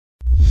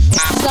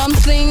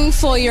Something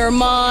for your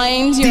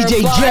mind, your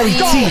DJ body, Jerry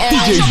T, and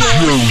DJ your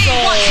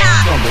soul.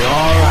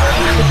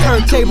 The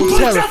turntable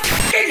terror.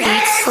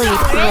 Eat,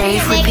 sleep,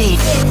 rave, repeat.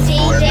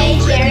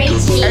 DJ Jerry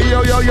T. Hey,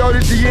 yo,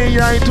 this the Yin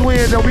Yang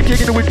Twins, and we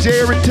kicking it with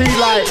Jerry T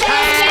like.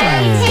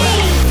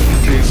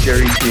 DJ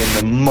Jerry T in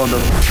the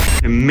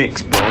motherfucking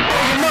mix, bro.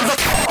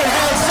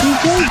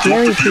 DJ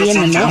Jerry T in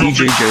the mix.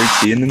 DJ Jerry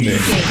T in the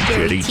mix.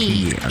 Jerry T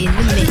in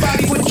the mix.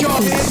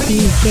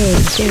 DJ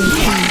Jerry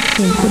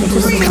T in the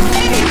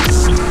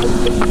mix.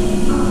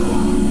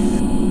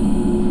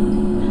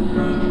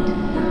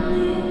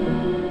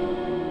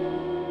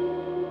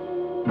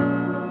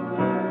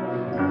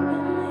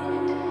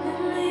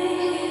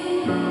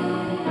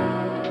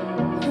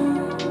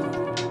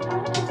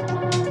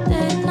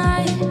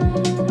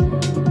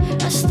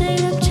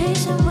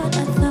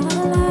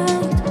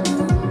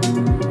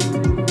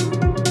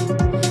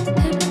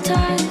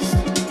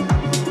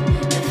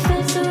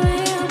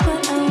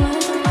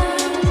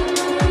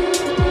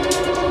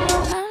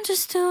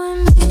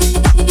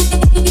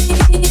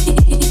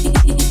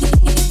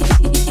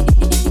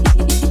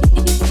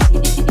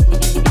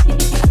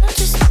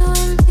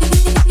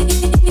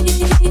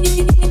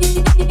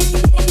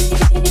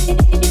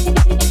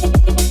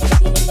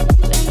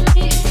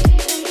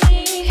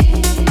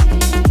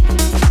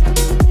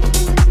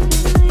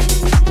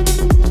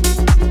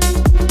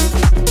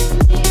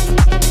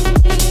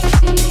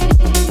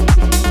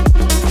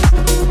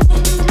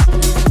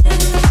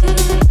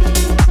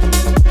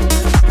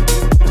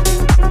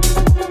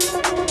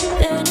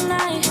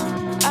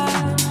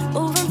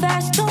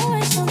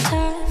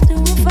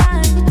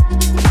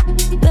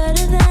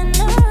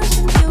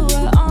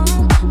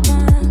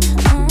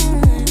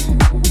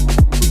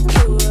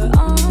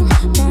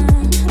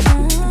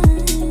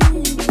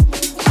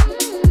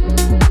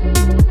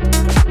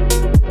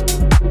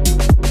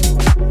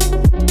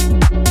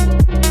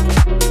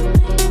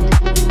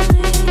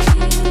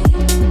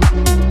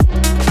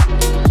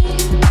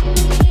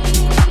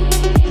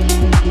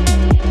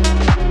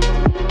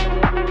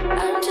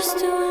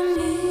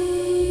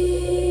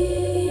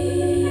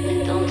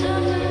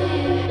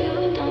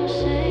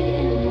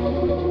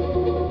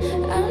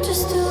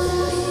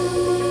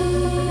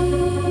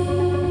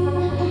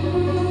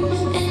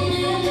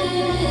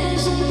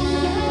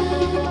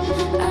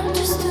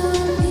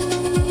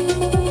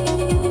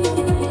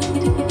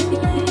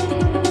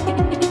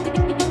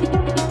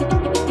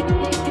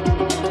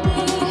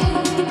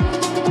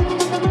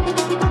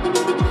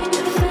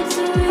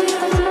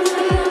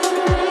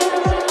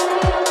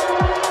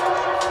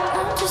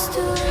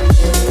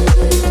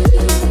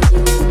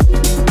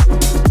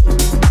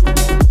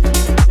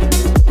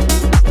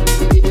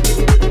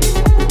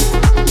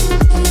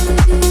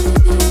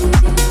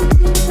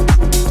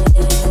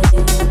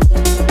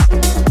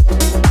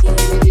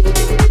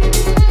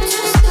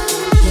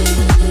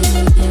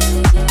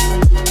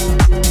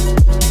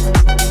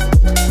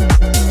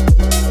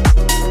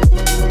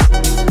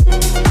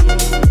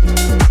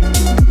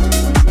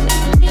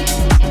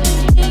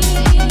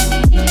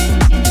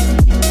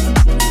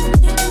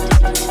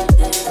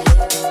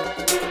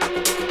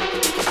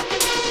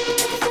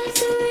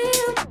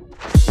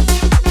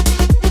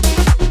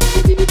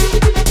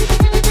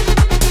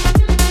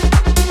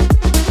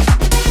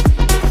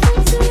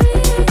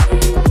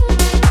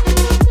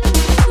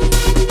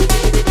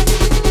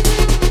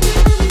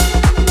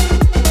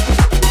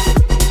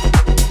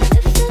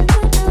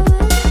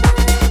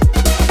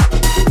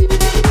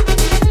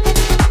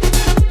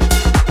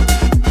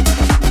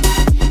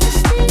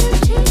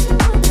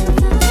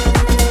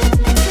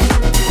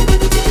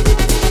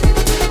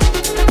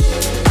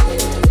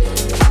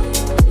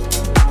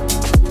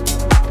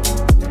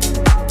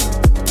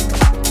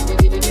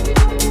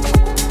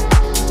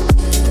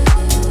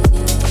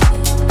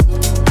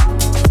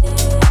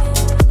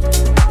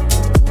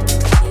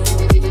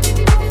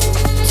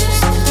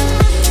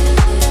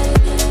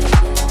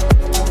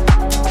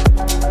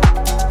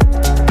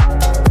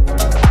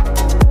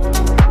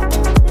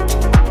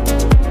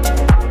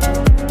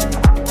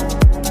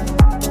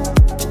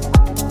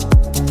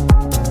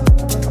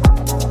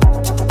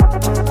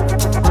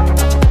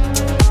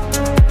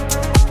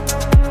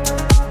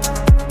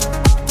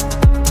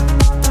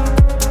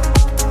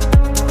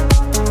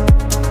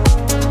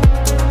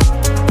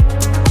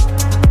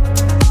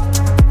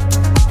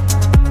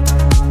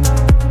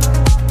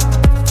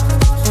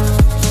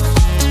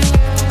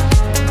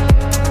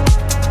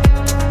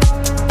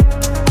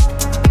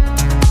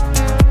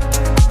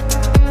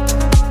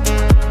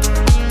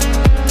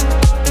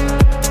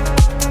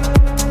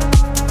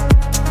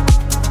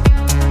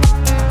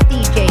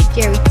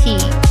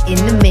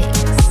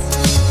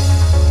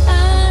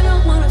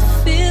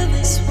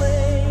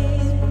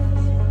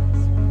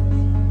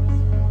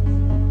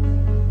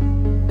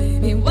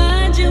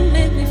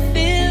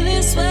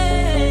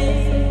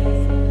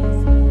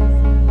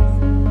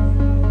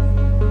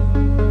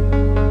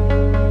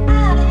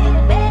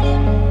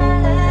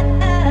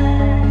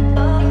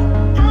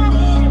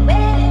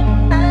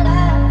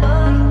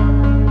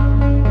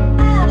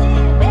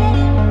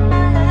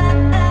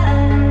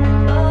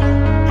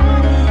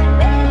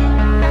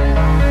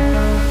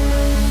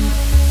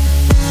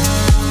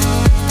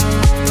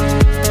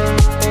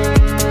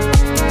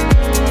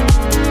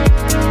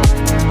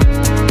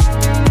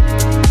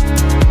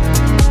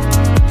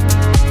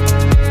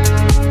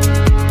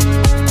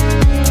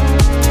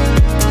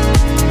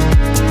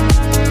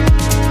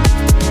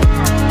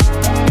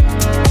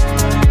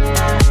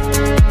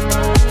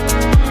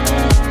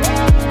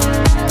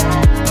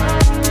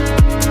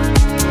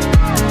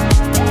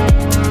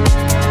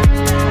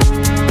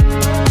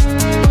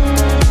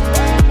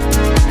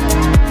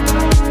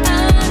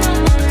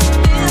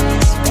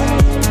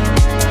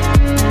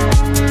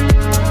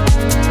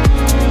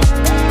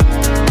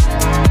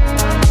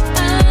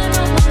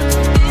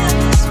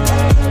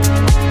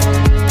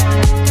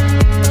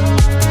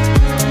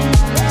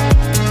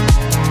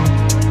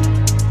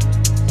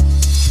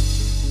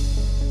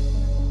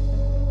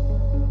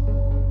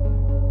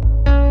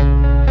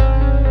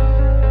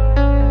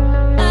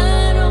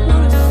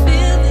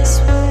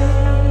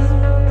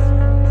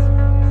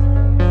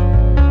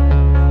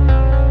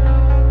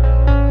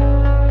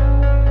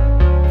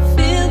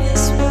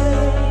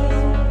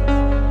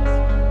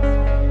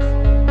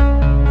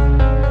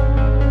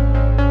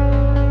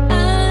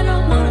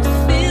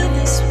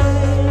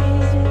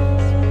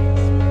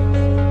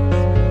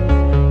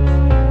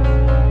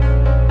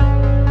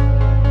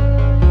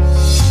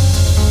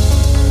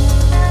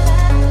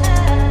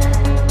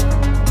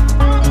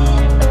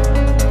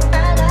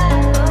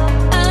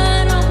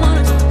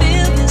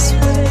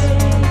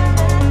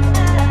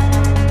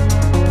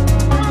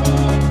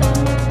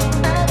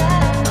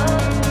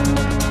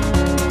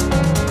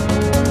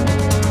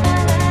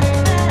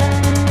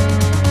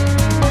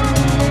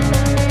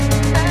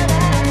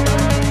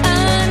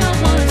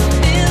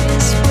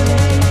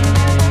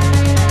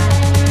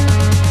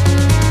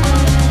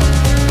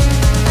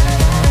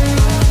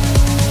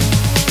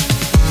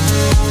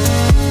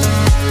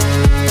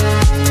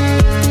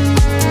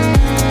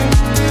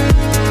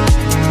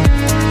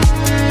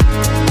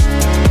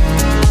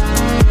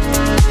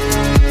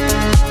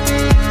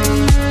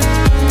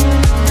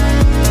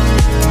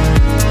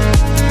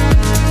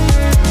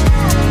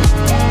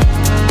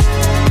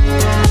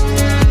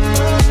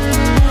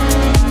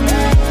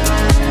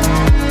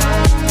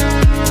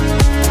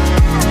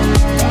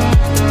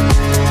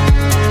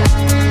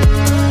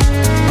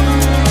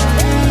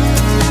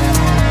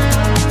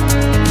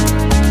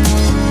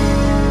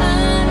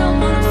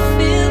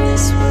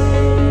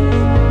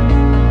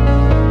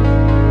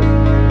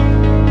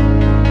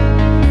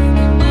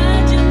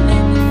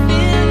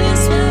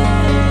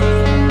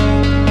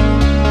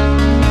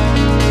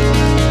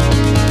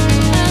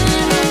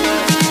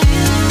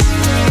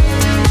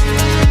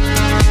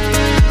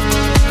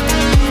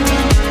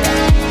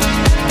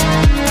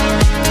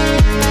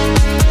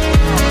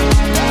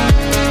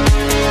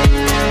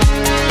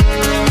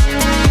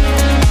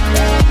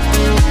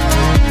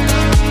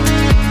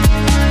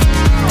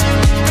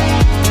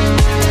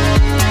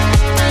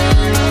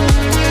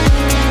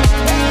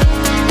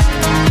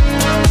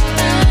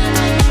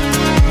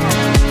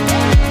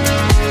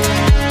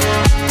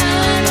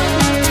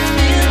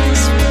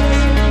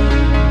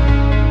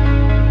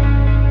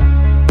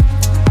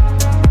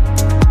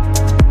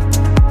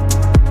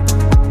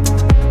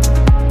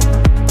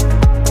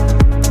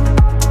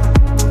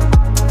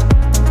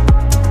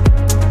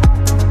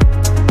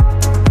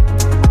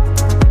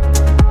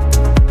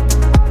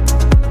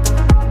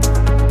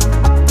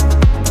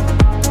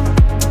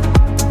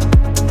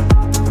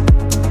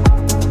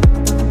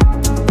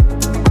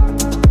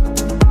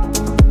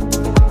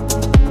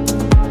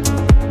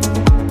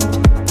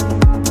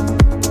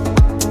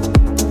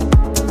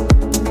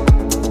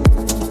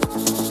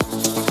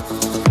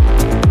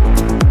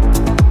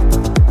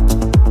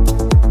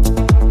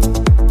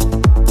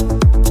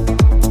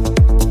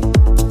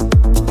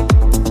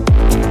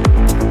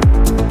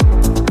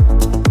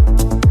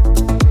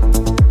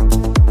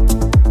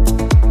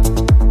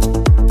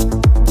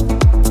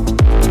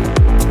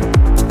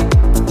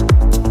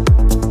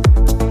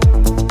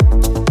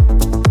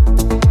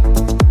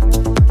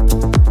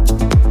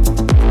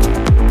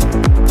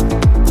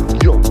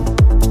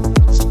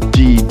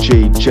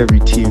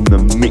 Jerry T in the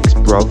mix,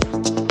 bruv.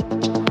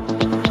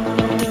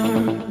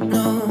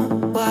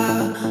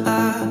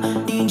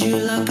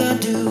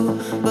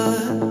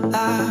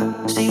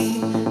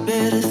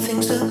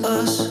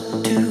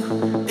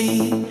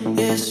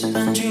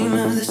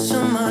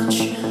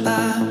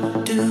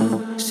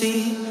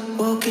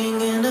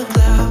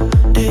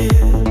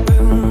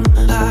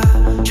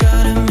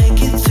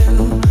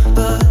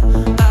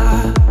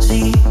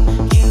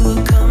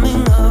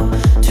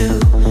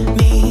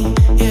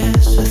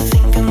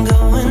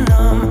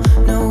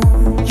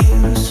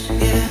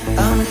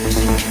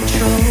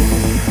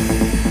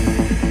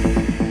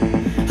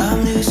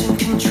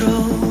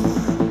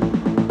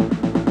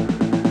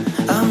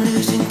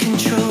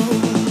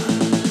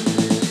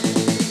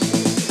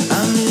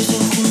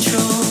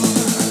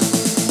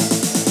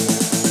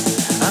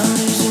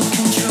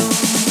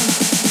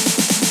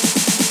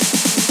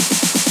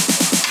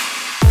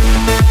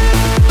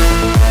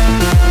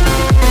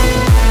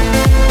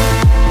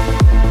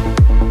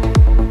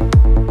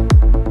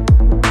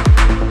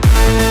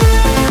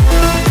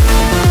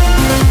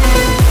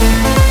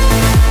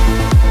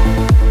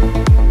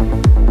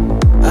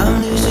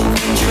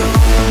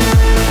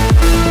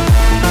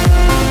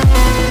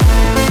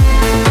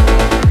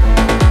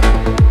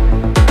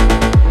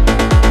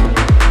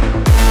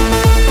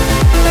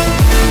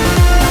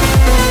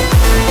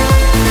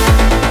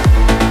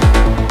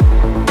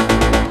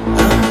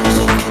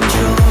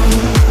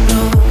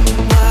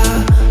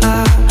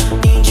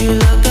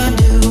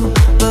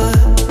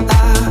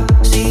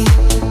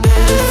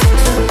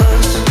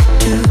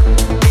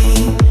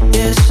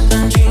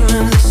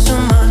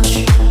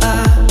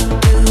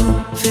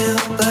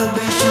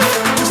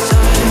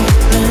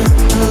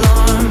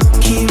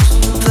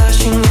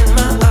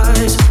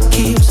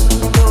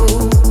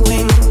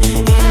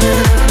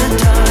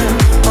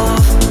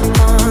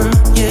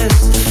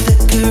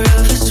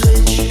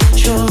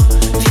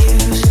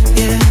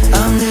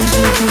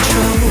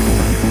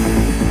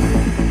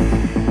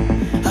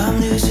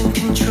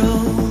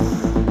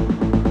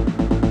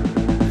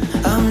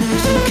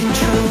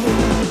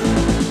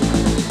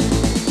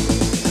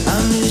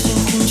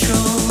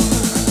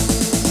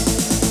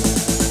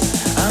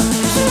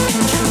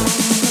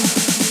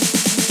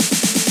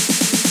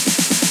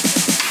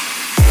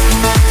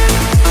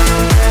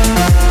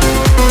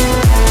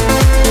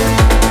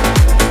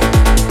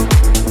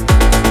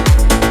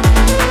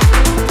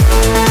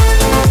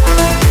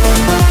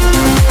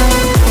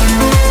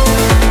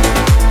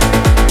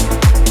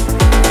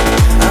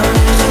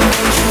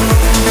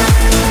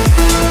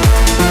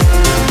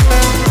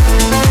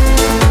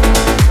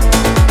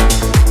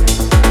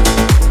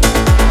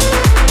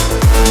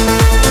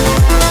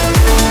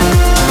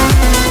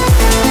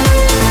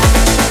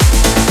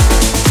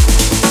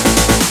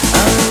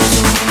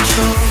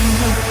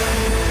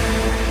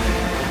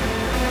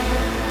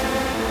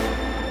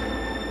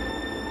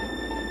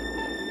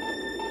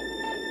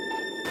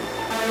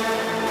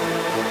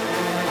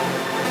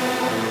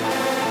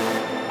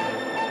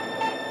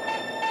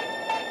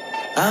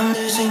 I'm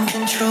losing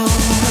control.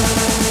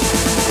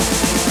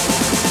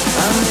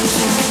 I'm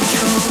losing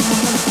control.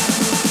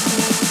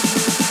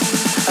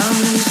 I'm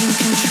losing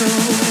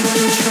control.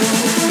 Control.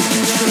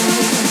 Control.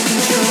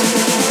 Control.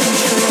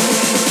 Control.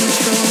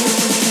 Control.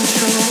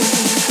 Control.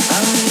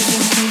 I'm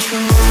losing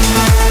control.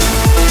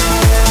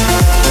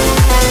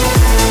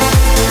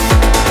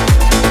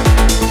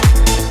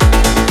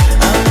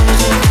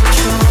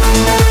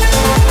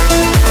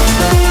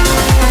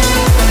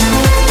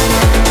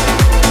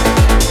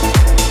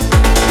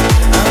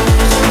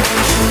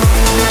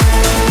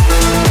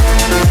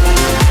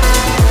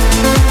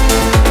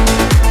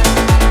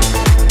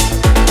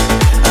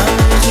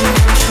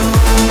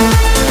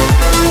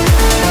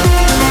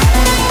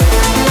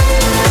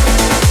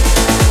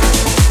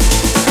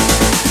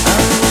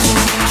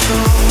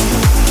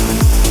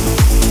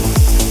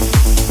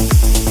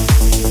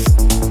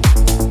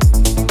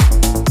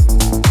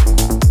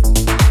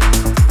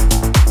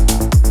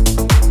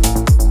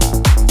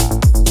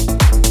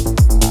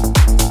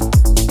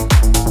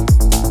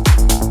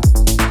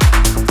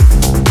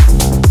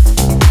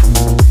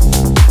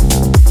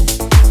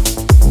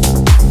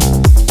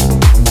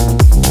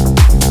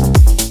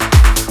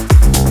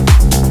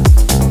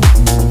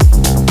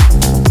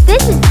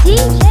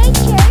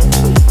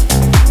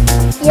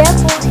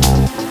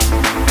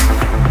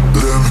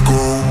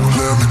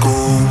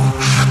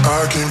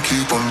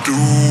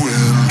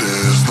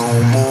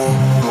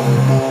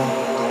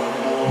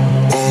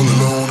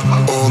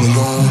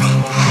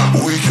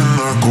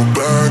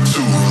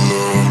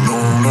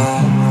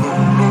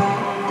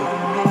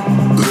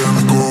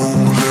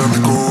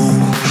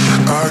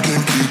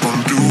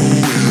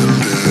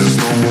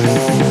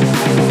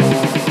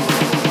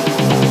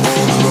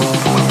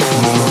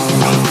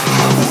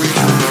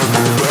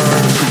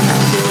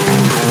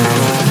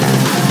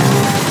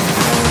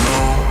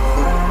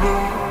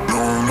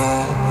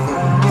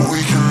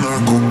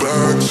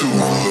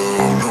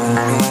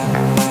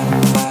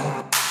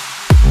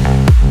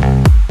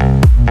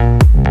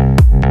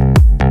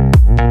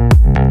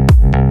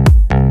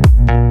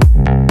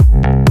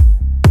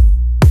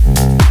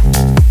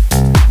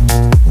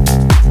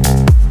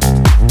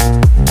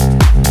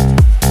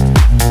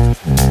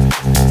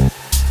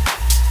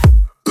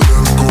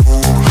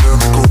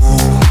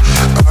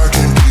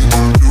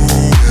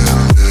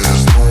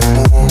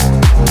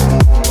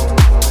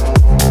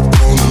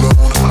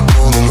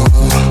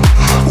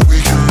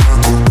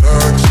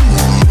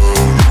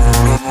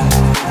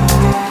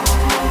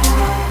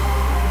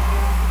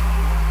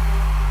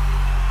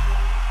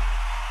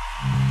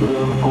 I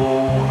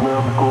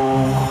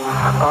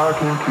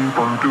can't keep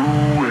on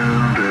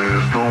doing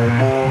this no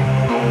more,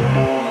 no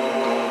more.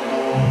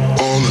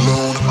 All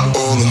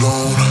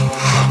alone,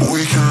 we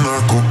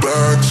cannot go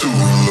back to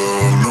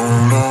love, no,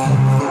 no.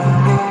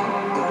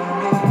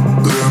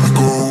 Let me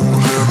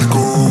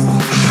go,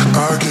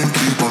 I can't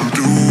keep on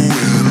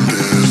doing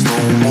this no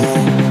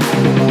more.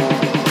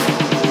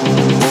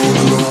 All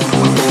alone,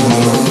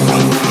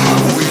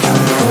 we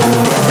cannot go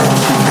back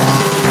to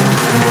love,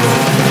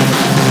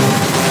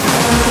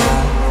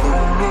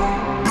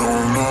 no,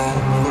 no.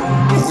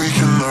 We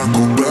cannot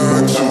go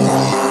back to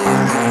love, no,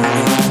 no.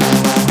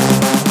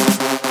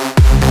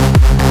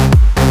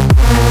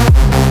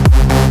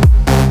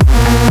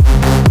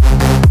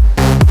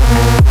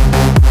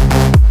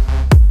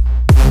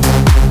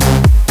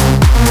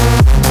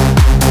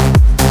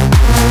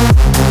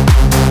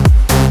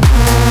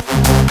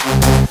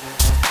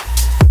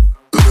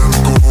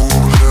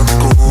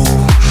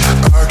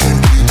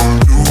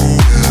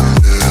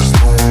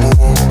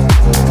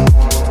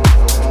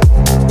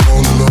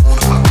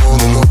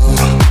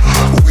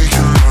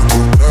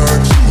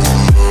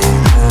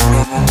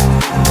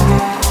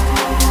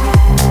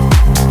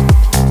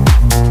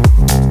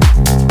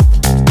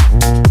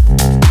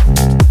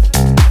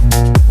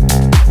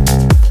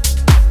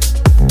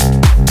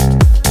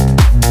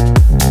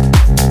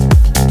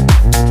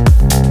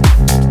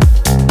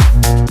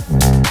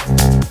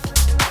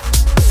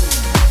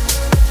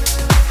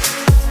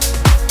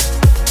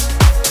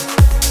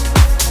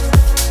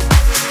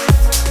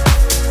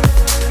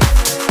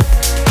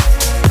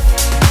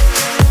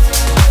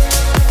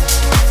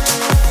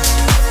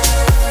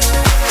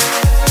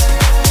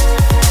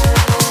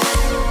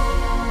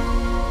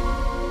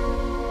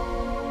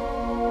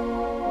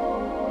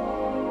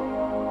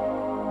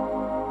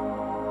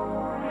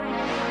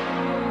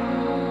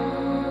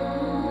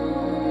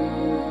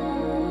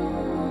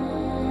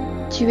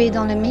 Tu es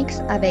dans le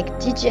mix avec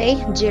DJ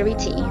Jerry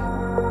T.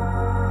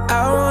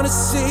 I wanna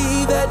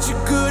see that you're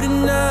good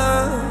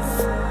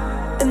enough,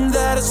 and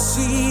that I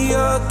see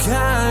your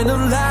kind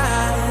of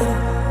light.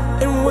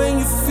 And when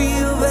you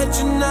feel that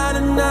you're not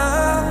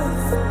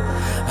enough,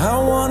 I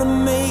wanna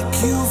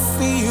make you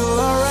feel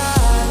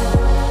alright.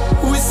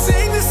 We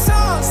sing the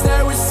songs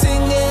that we're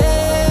singing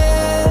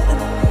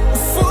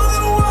for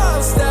the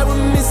ones that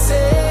we're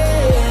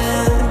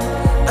missing,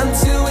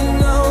 until we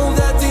know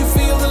that they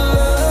feel the love.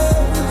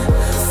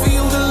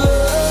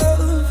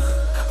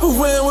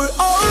 When we're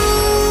older,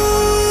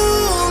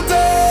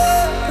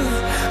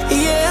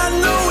 yeah, I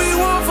know we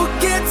won't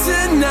forget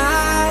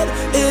tonight.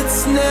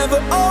 It's never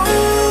over.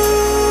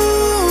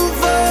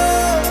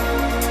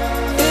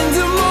 In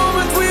the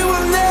moment we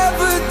will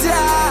never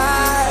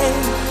die.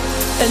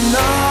 And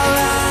all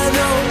I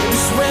know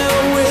is when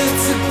we're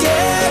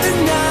together,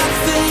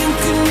 nothing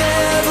can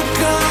ever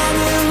come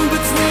in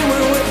between.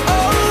 When we're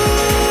older,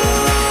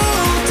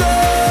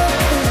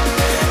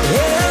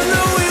 yeah, I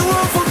know we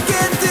won't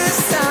forget this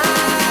time.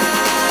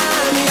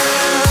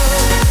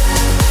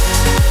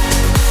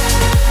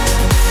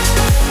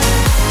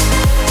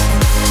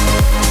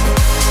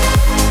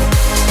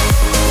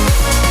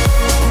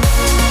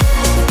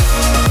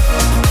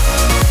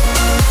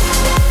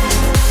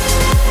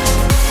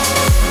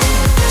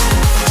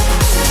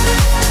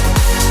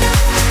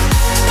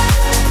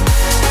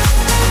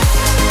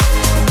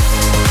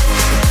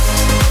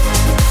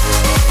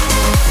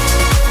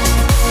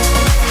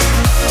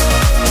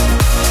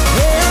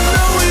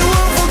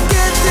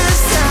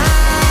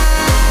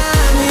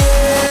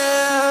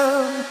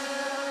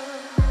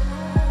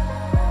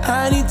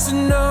 To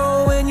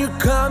know when you're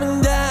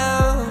coming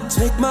down,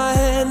 take my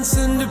hand,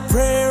 send a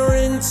prayer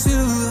into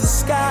the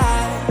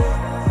sky.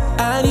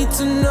 I need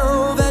to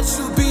know that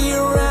you'll be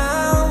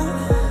around.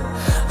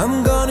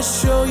 I'm gonna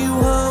show you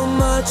how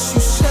much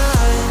you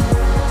shine.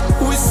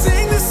 We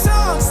sing the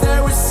songs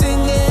that we're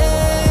singing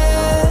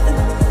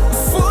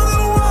for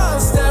the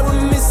ones that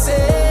we're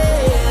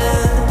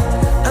missing,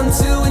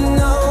 until we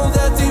know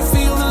that they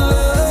feel the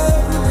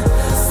love,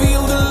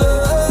 feel the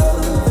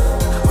love.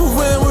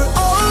 When we're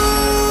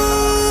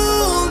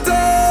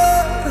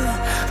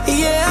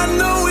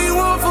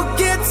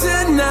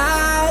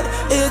tonight,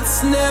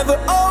 it's never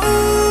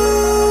over.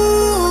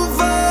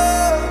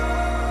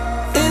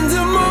 In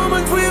the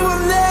moment we will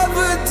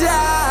never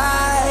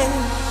die.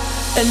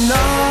 And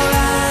all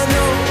I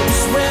know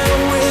is when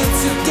we're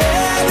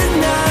together,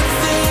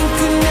 nothing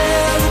can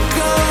ever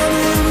come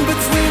in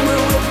between. When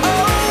we're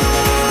older,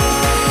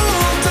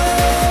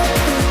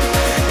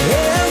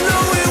 yeah, I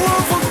know we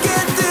won't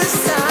forget this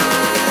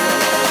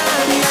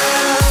time, yeah.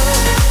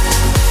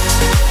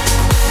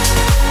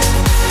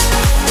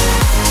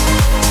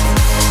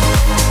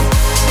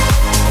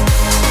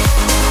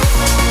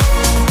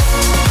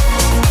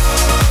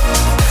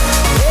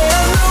 Yeah,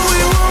 I know we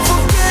won't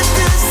forget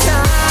this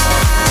time,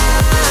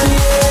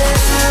 yeah.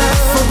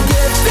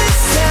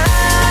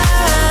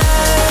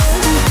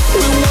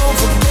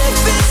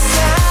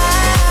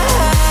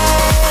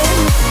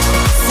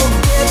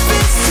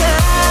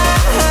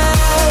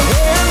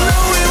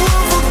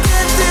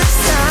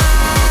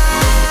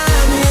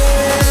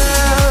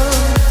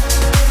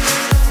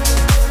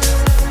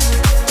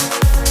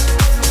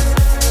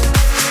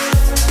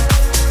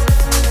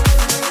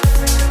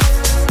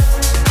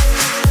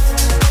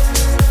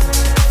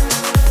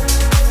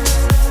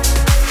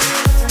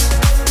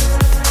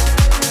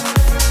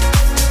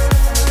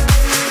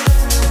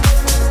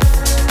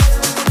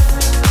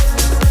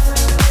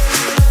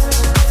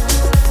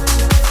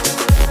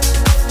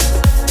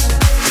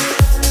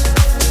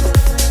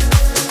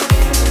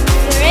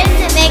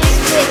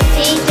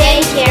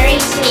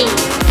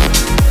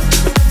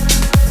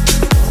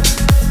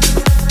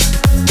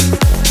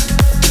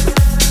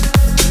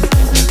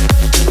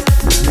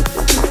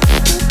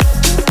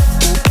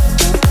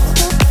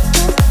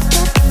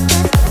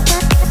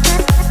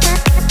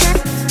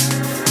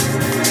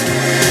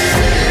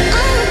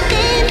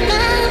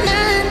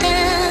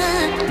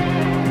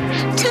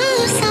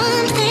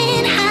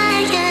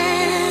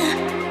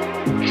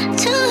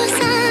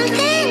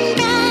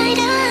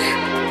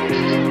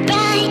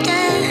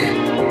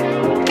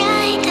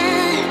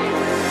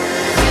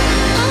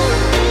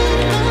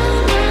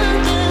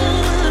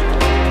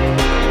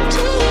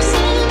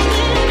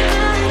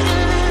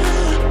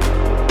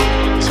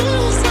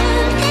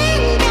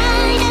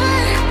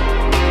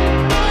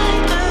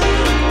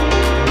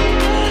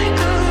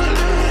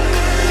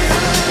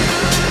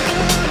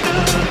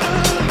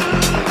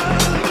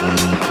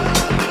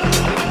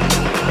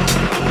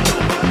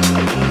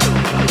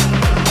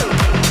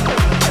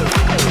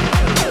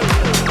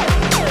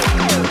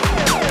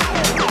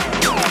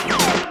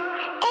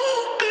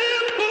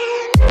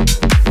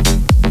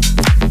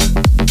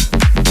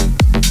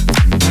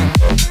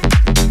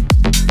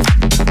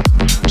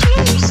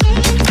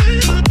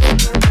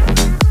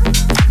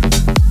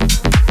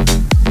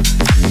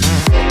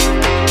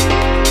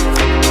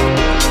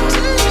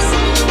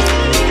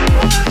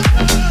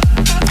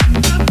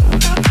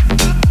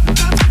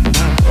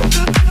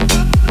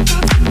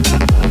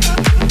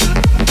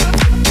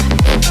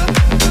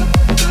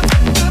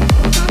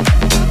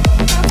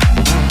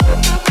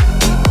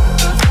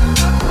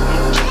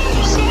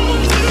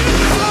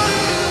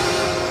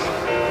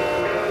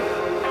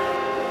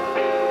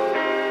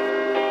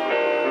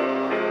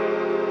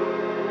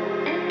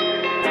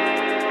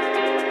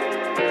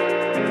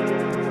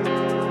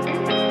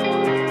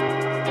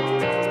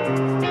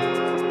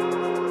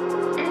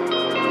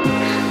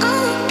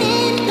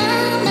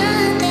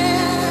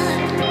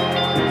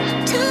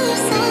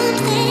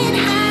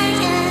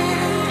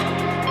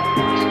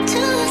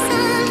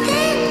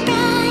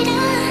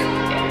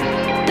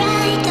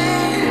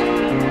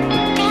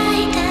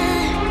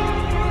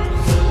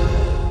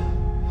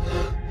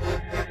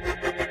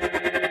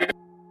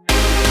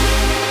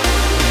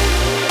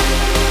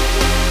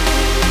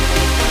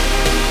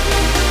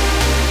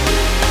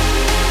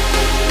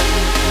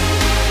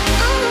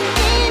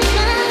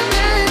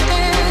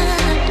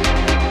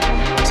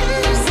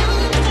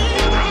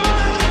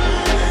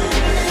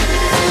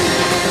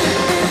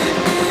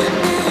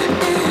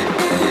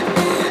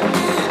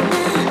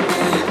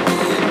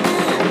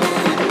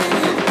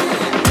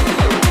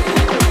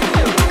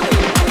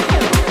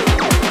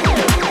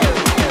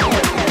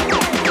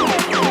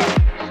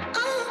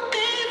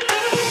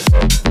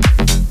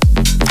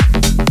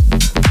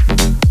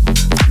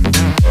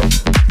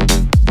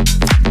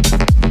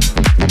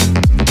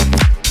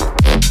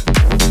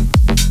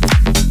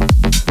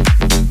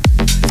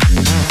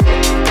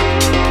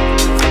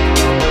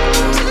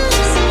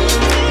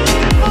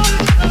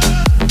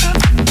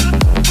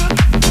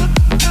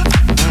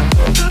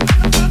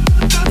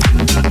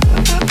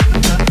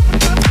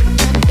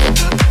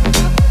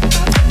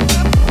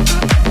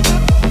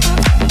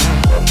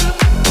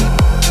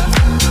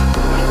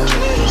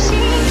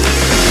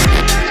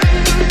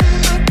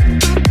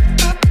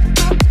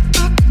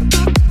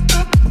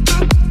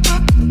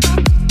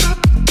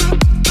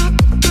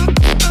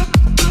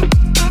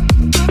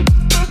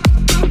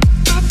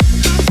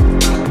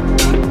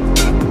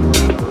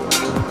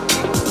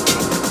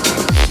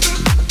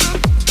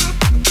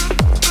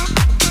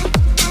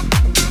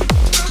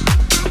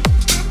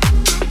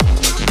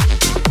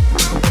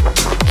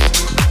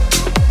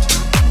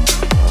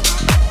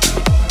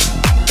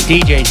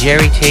 DJ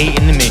Jerry T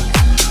in the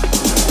mix.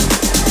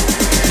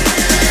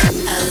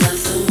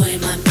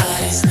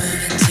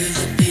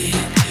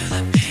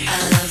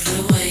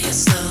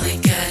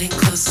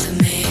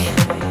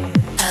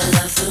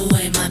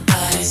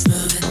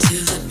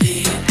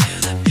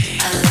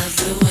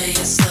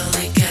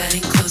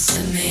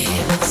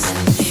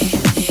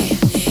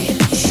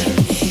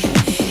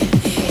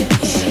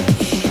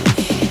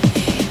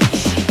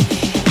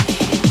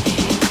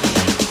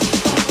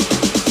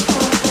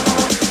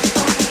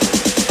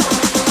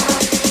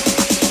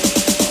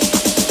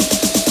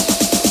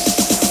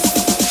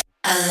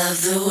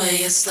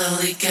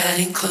 Slowly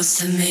getting close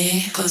to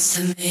me, close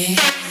to me.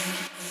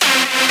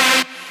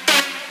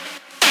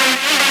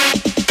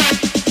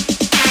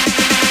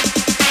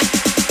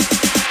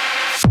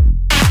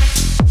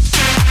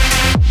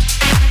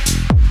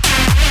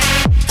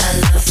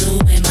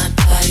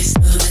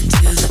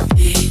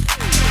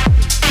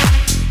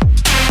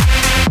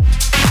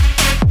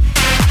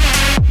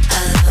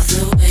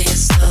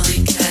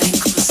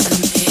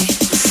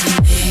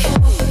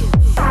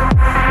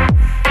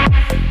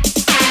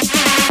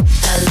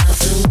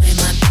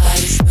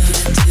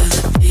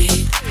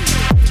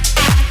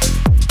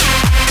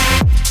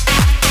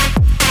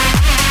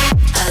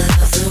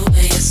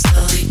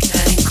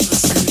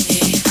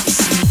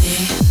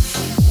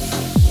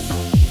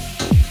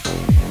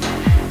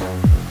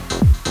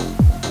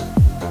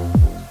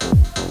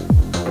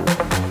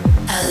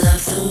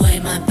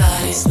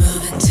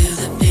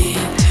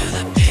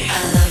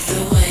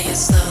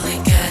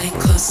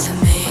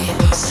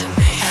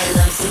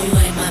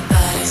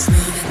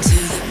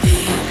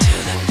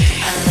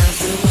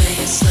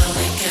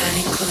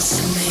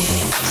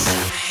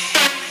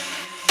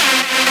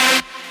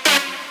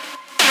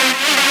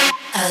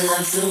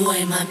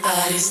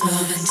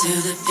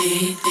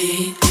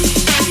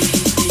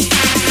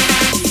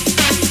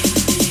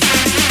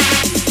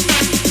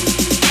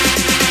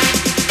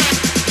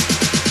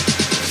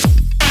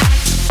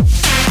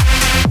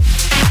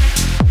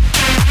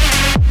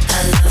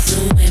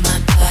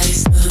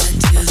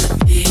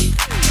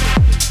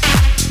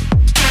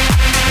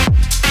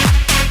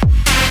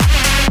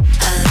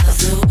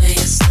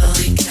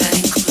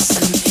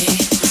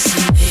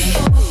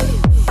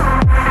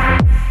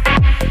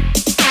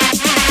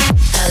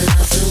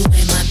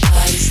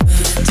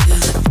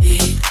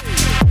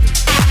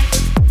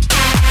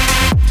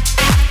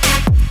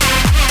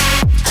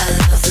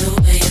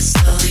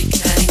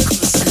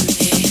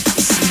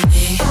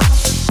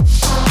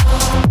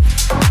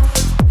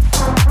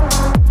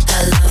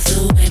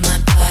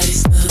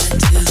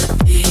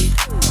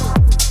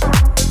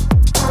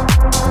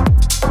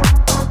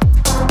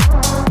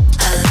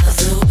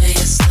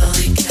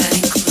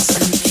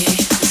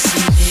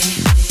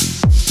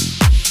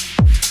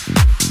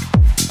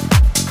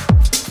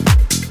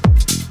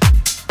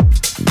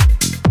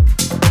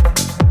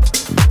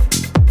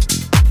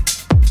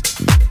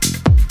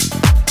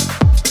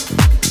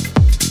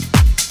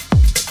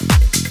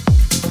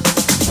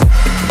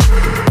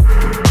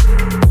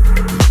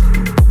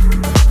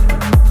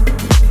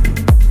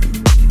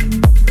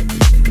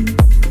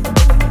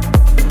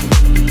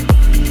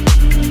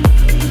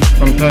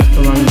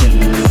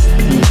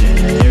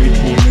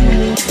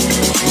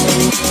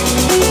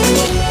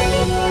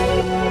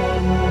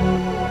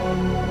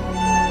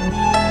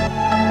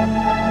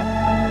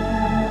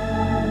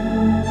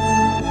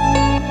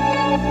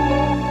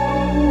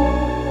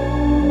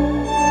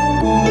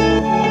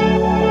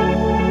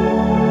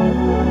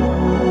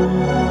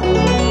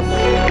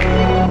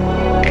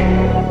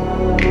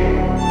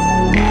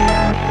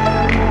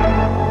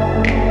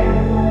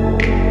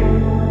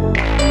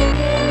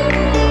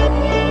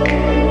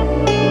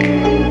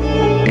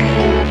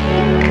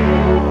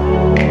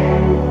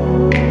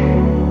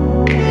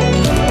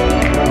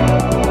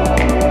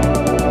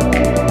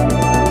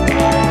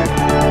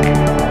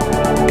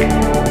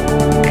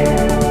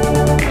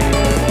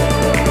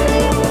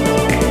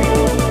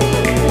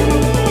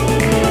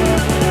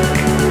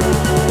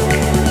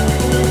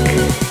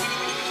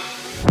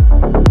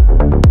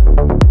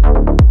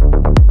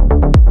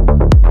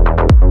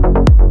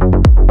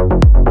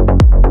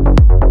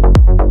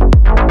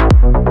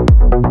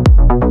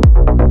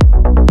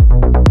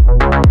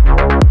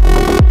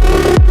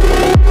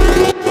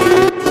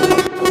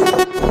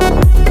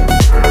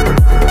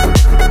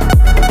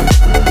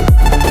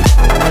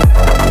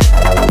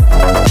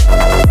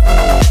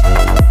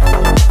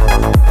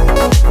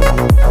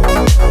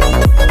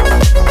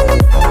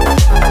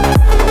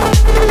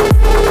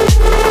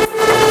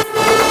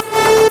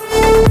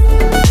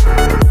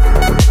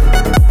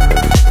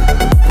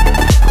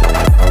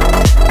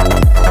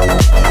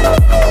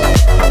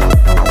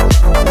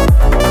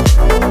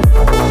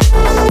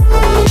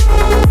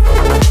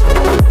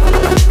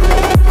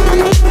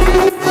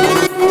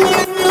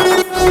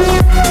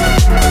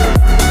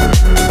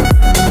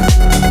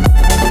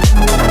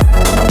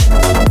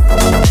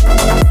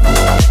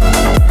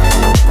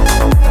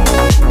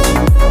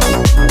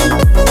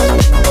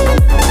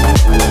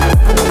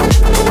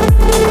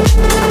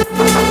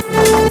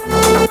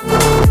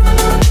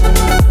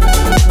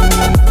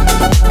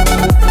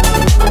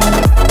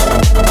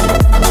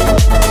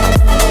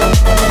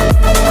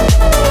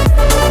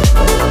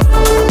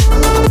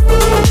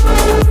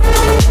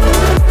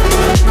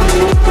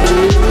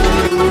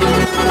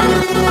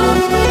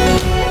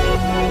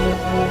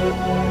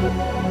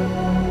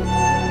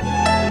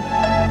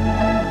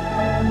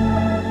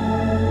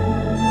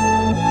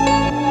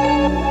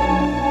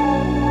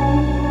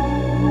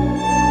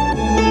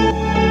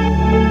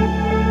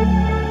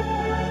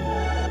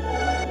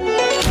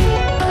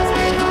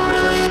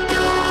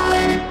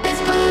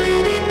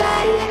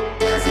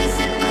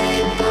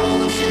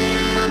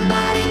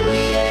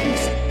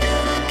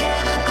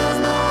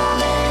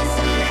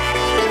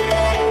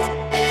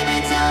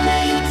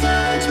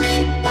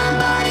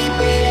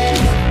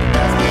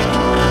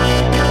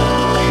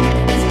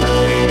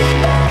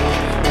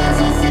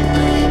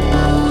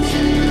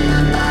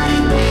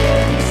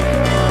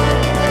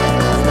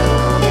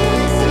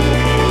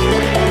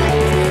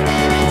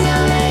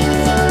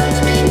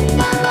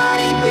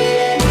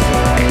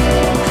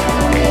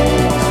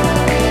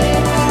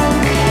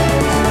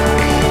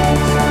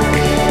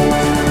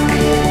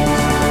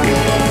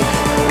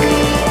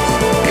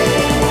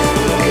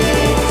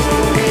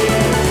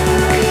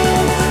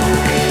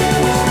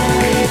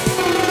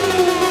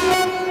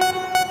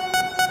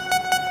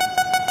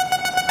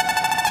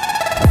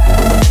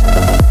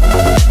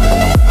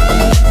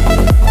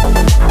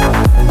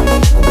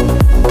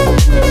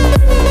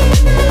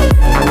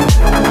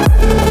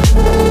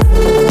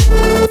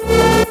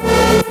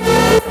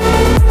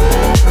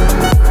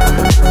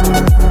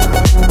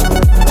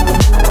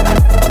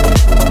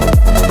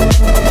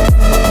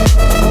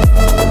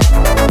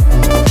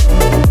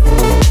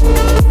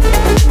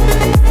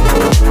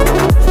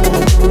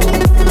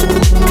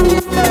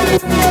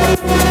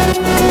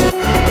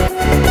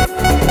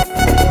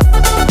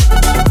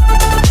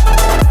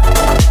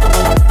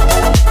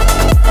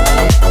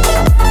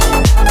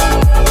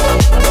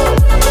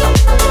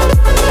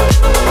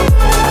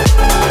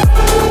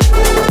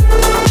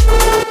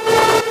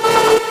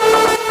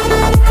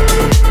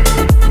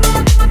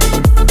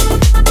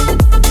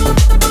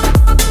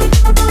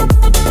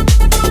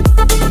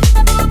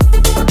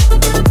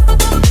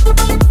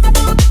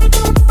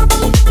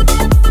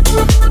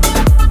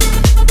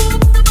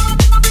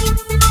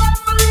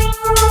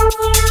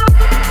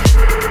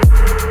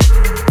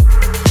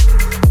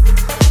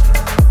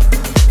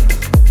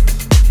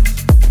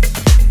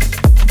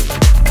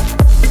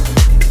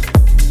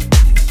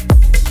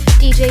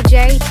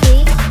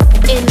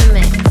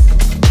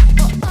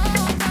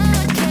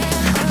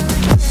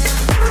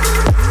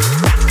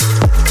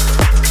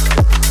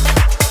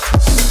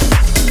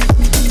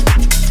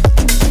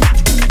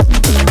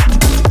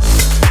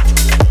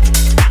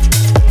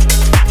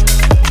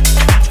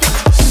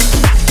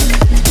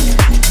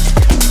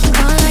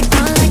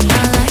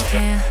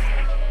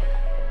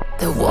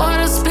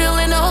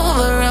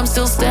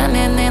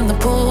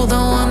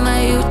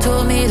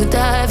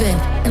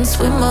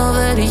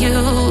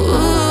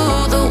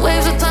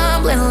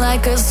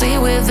 a sea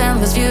with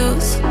endless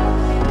views.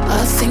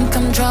 I think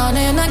I'm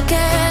drowning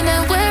again,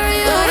 and where are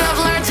you? But I've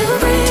learned to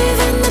breathe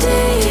in the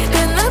deep,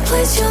 in that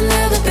place you'll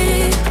never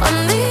be.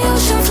 On the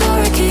ocean floor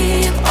I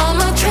keep all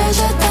my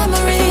treasured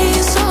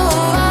memories. So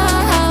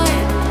I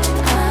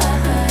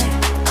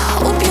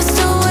hope you're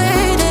still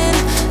waiting,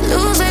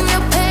 losing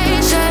your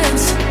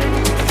patience.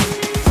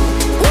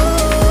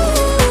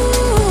 Ooh,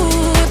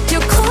 if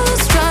you're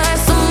close, try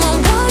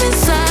someone one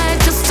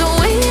inside, just the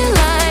way you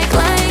like.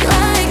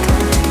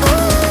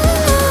 Ooh,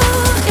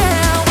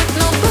 yeah, with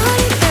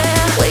nobody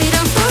there,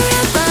 waiting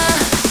forever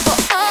for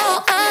all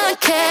I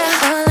care.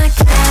 All I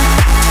care.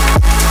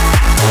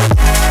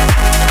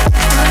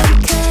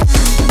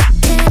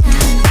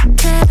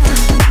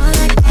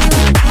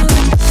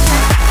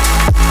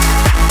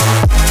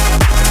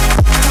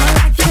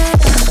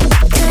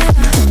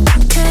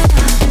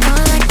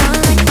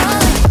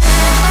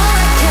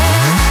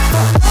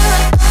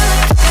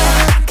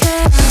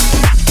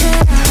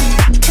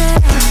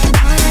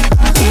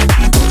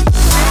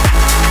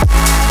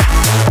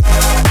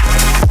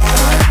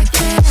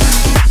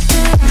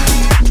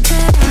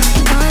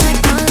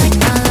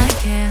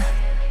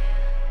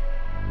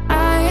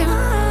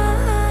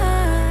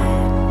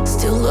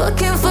 Still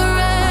looking for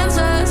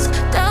answers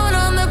down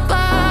on the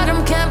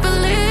bottom. Can't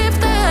believe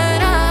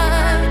that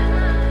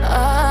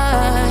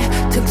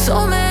I took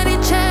so many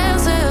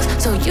chances,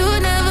 so you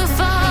never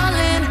fall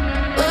in.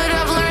 But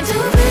I've learned to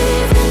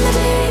breathe in the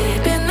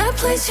deep, in that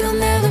place you'll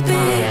never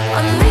be.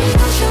 On the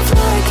ocean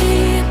floor I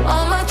keep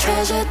all my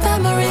treasured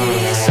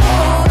memories. So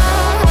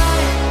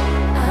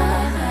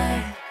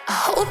I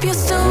hope you're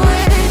still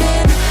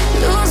waiting,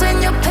 losing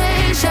your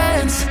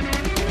patience.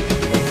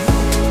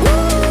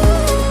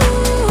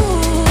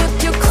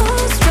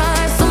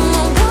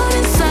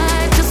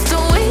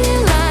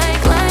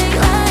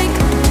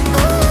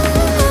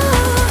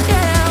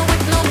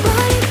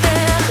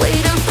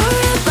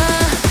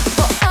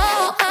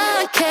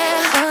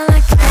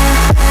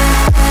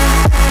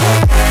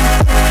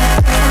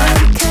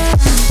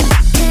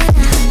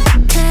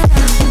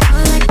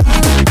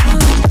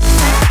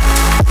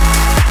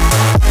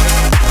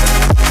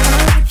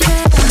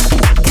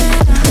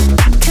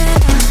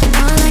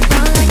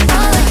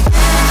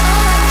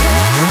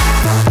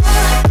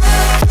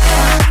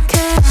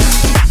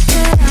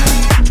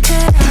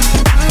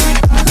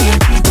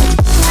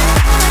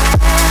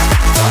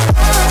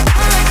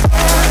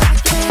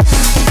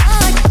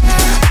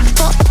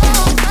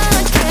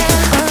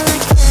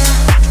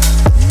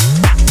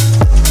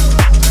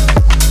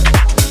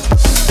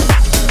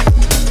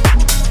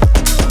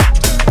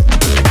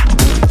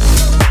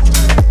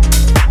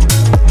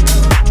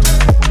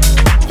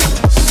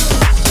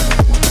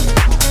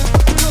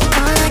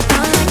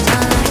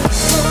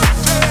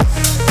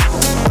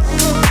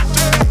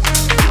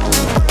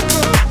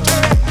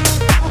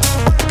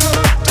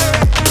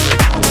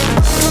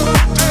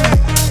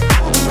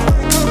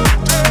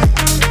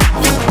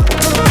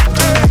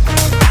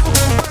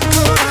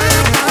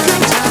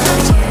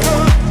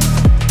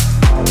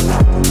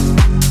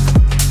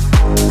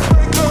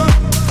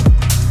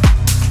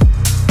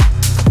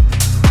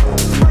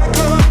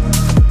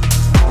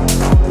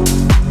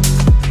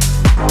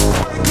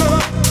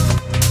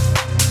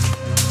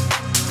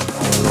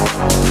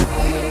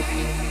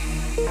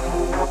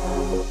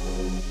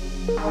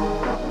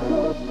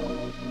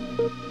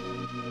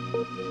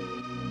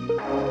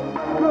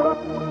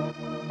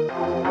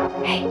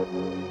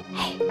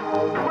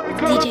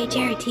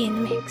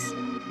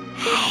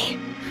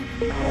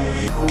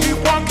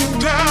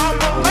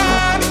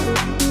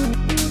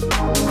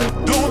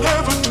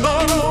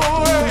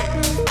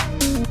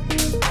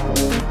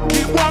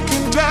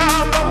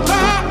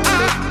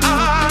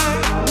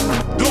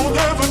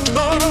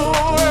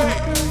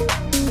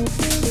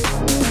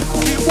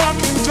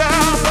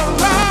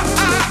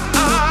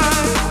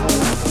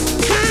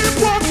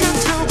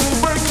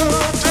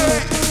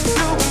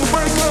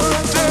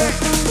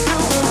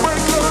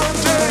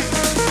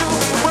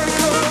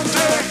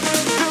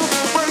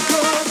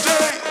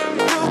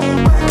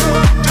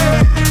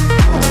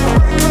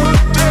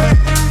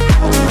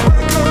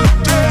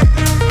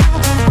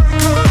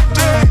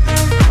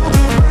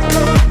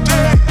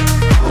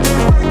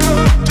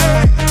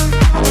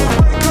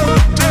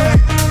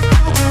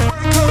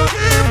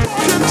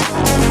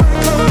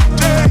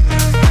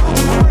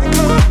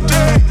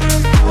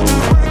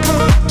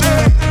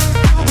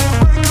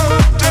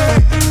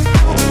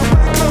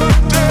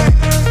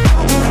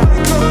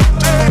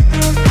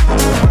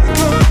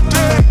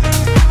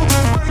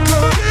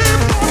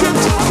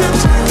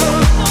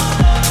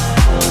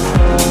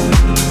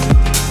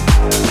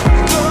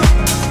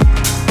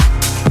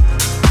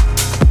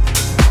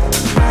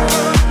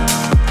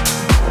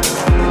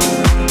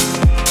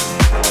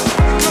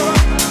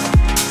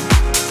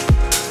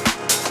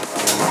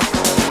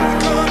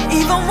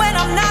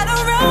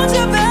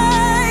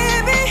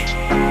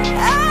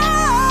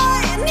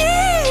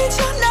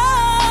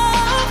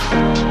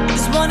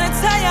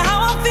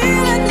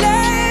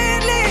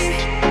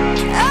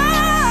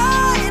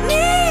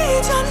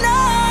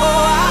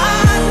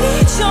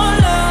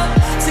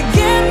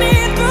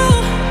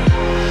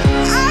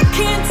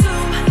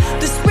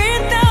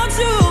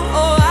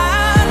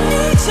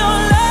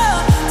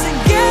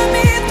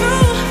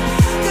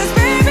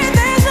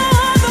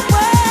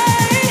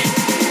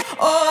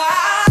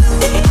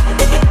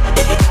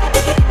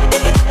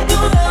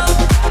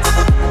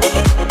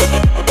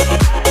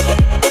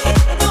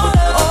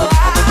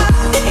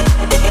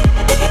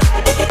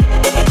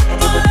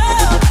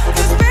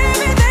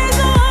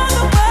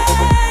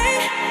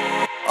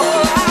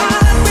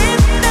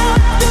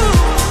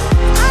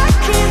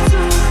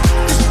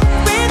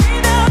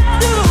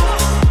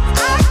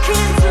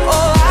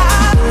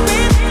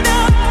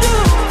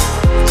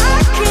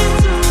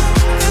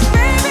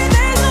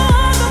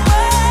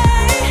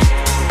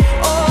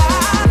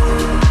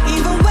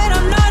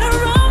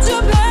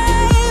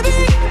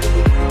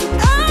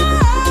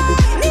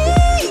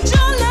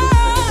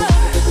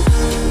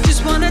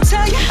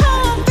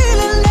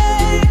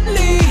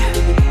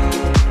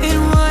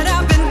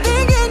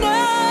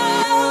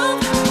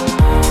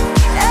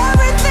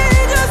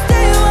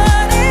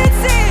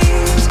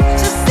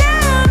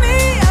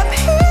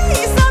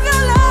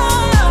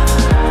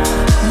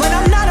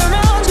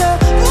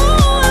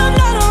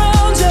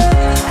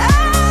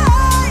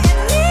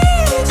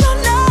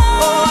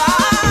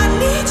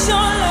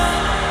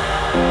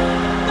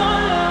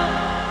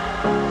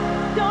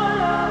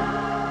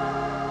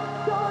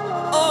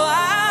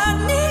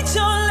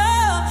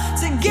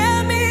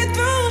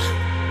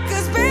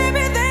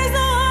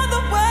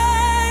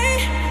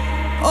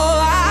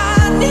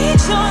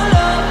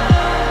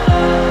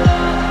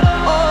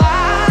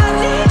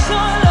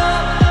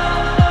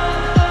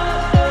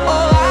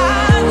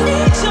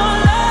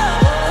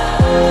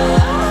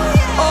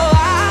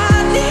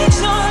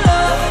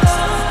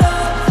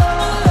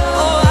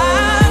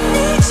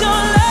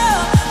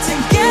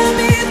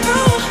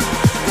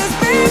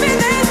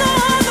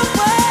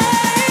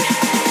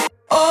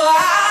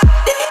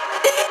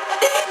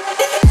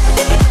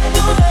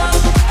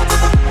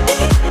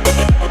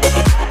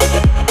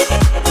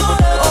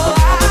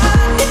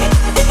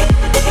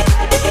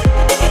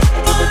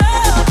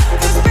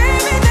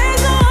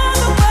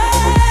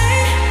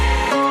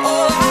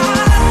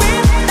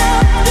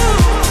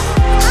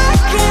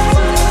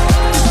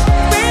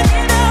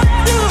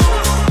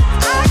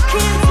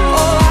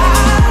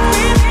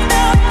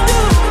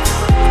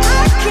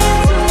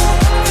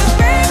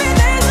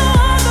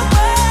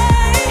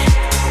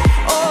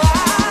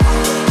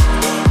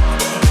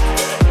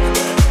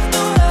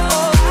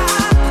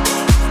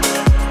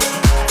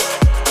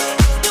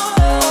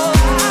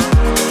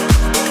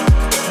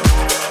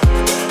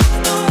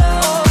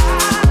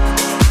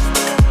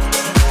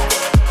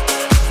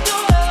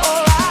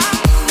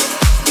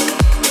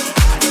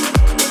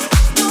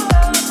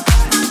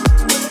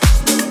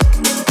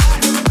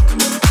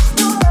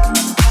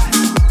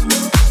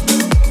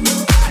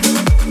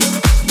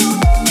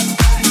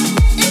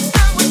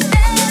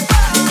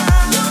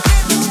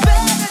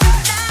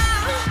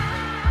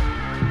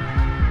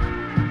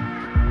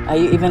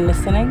 you even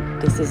listening?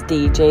 This is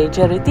DJ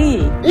Jerry D.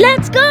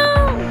 Let's go!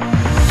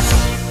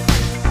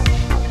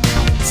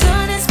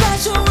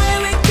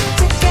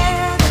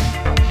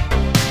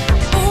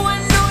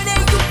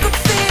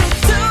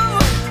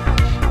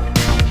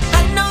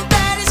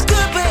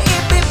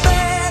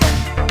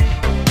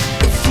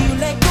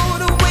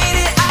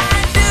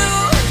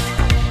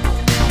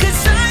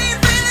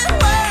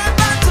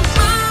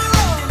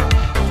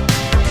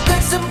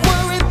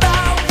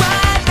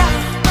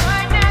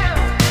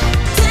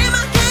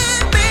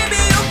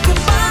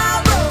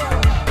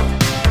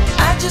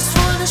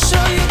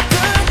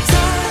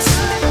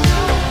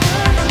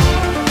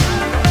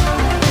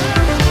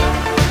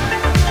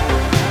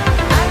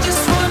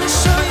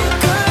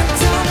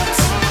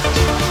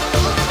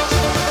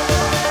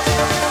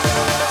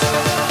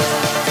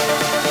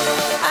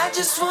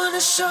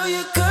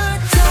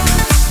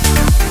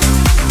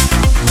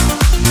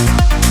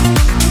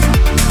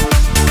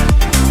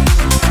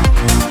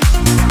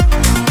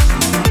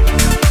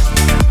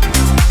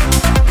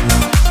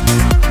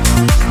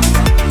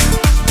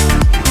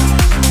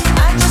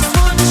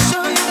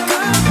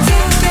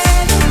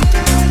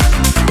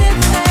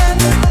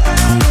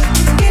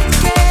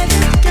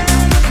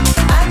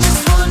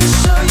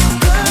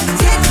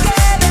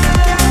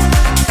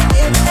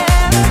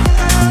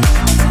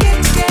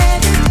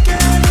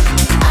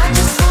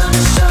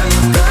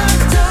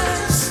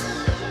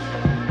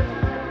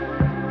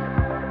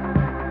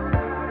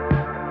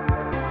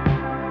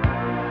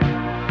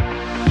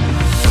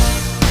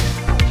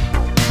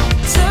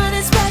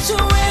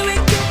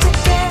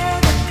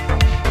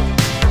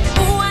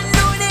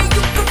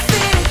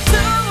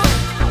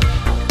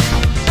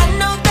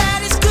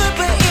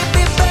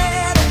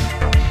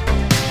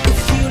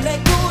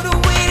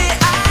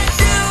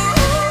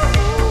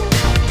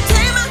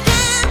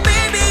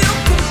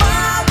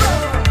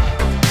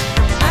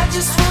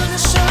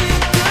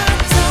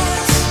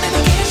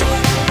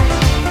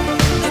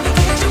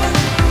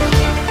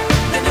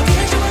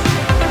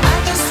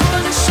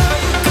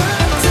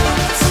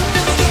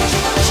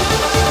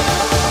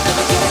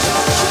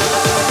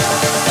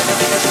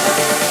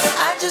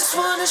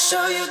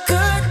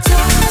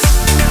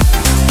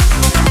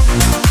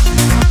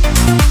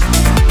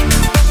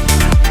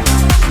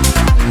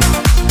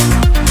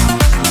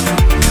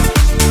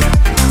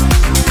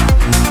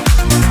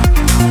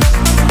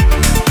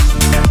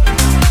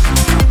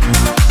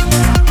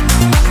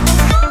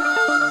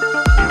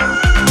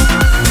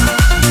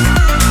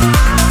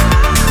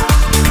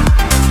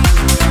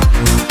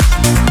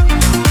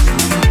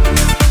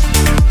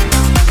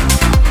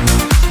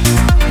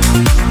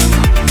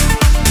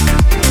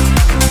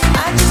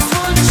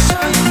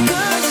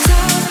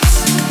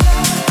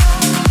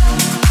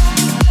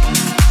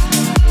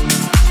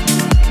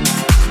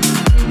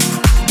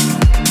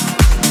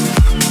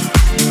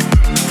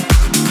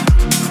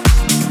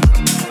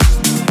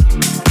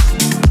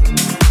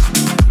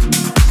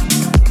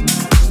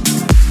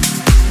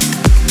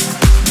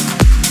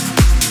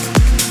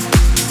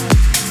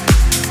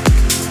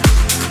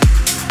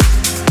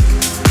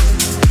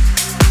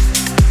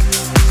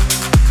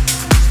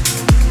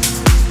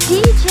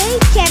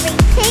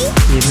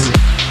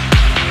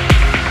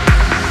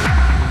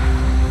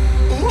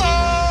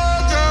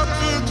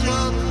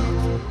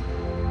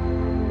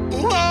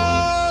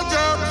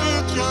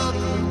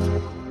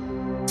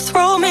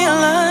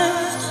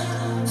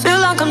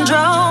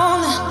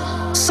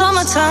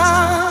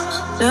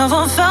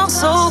 Never felt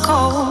so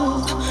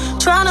cold,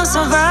 trying to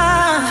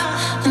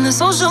survive in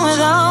this ocean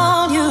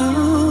without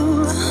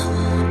you.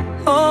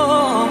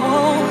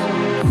 Oh,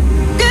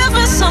 give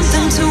me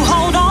something to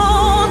hold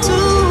on to.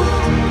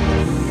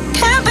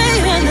 Can't be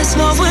in this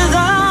love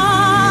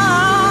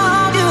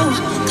without you.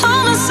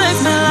 Come and save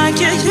me like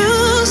you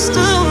used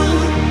to.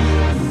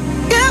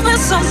 Give me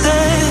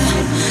something,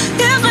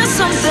 give me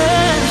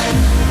something.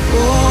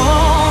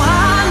 Oh,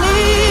 I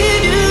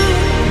need you.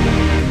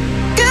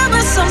 Give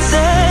me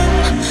something.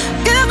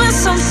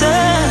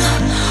 Something,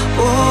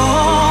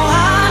 oh,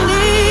 I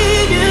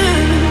need you.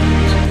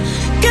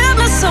 Give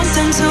me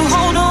something to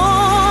hold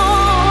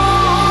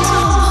on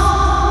to.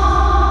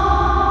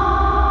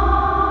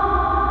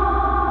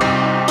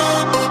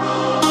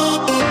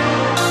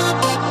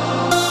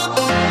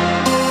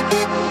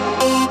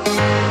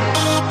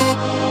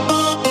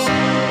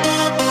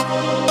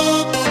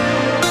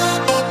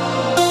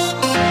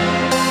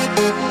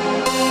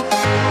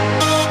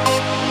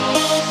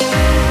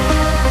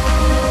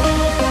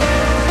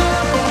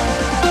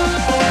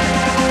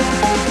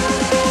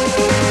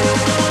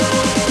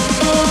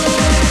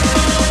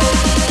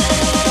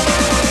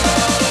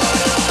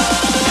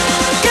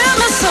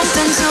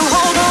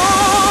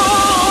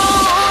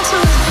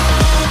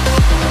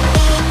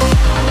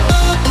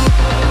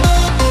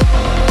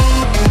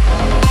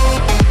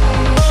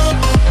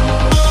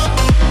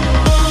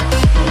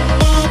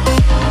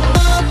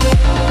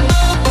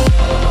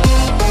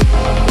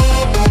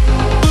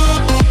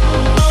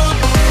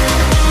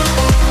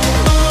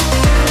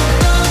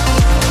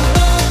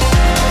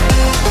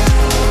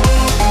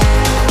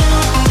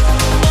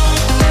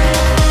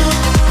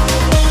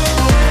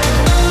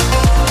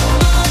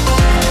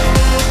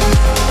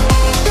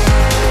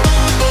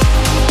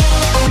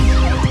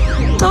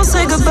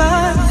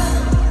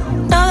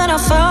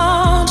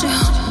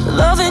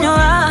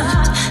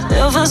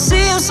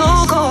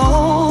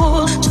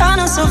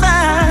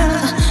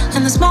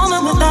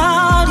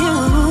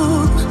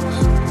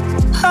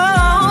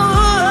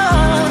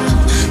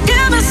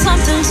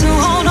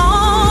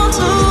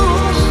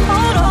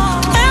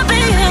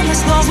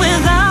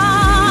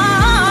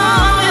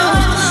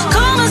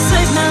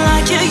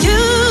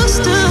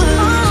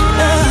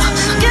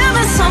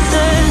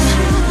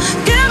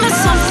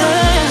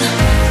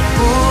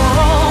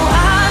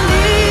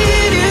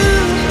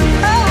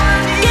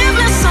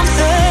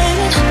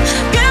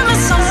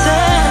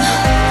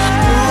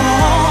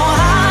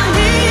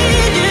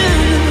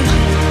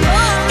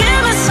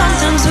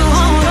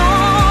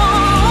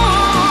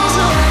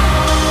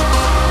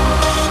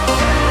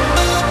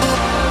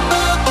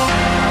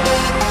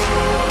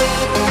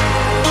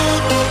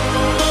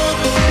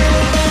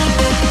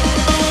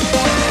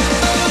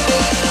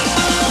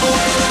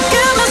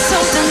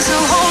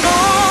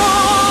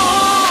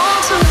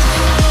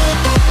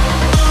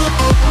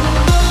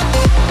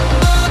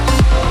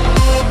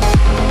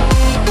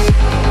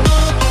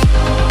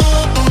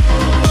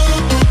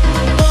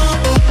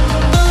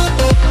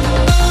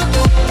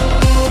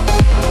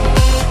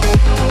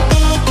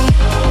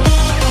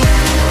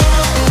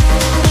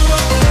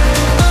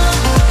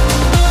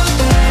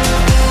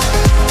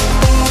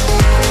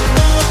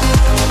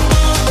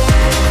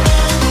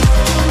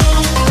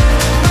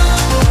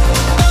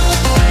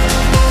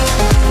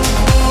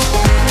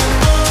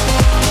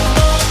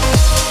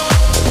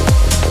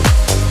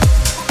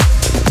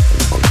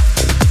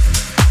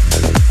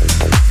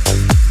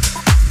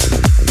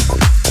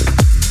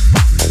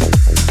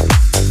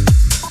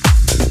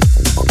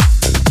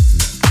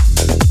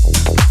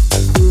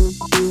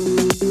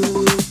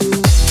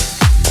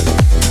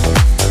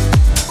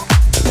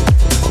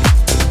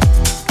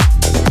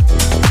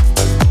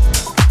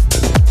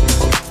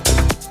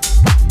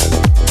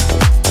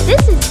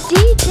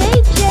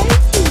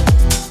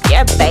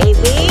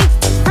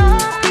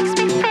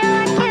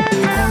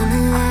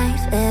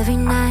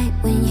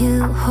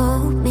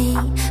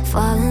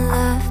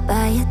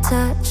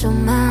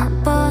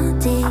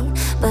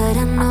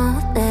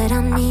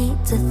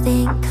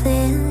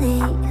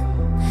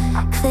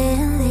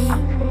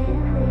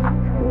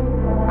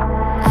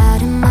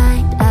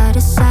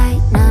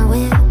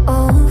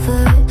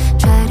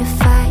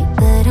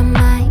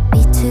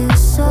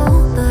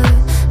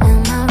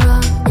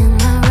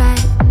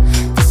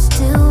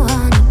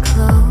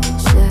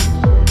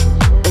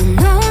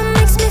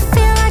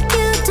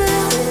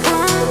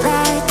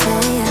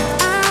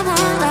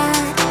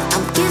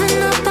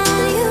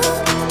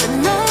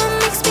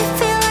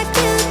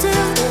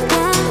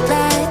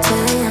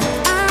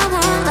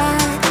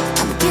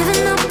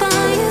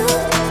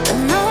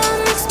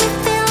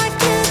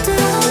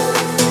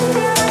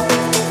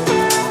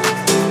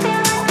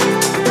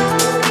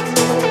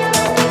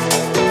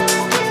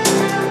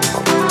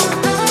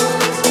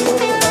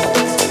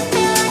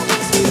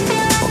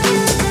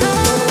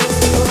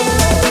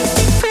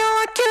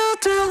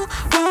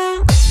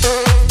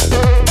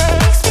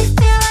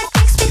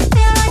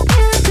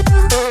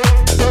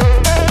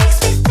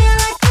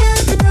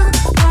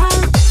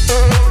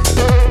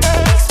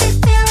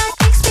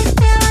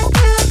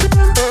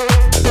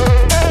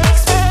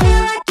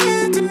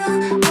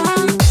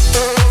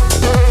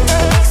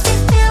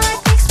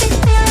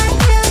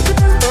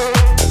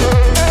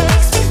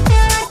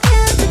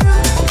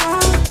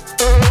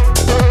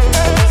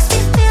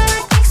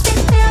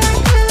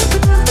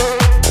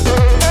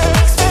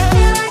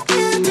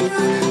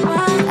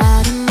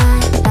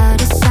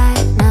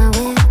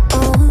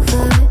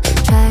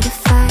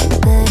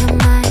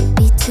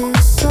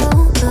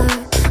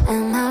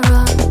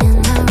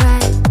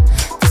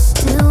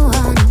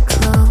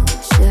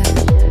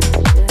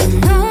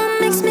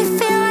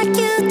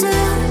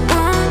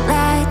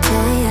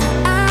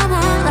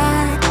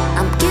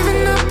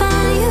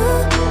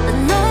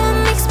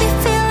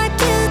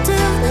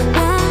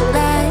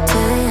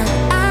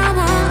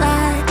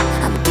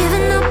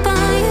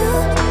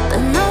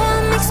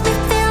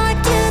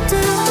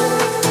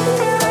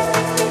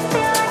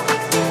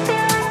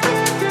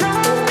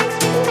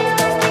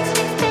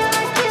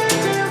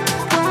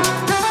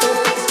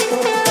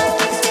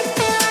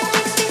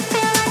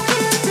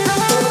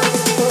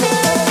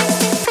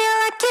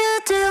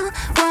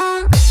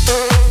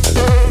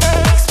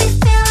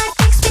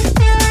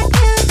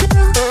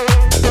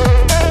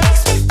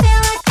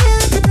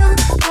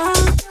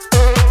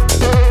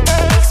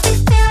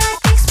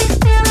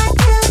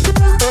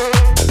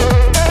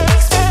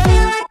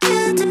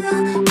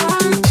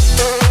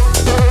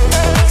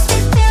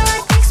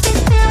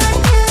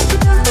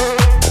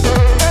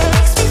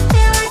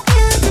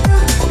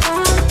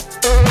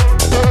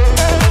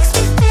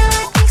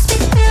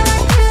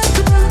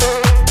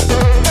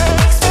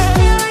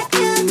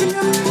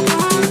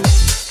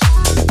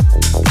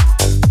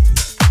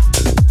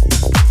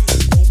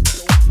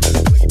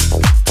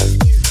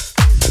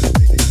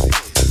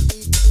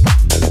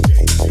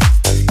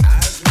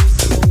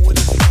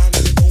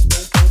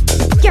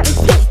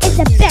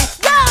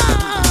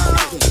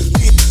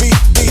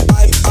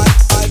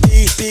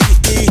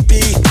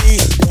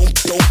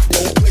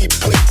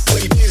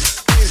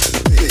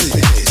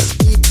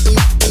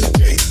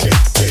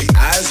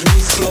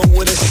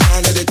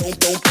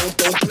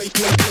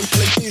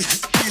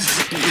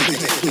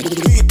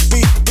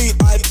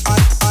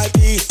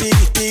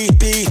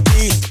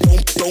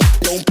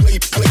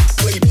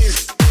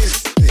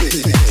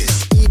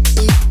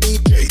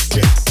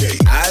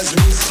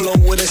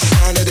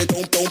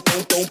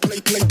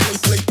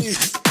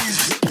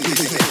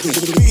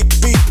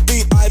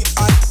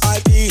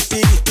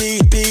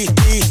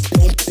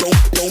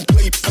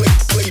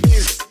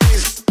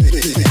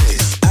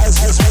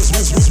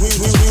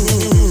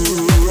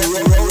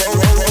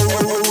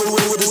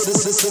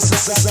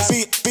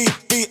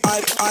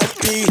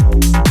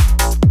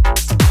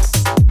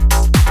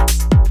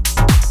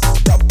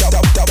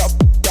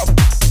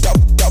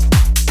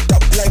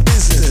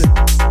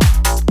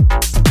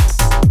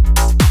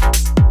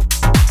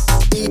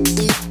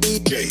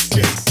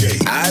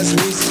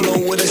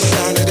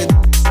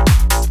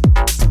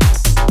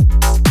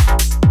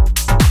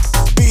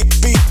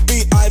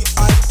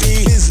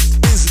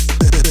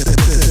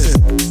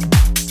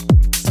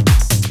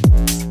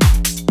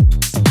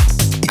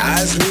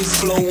 As we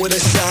flow with the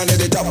sound of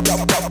the dub,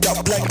 dub, dub,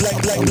 dub, blank,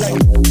 blank, blank,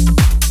 blank.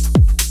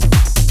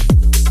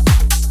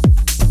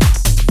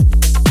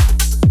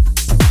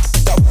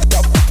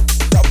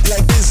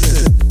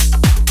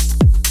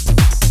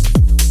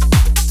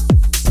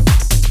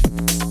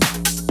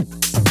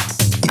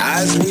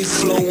 As we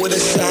flow with the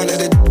sound of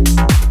the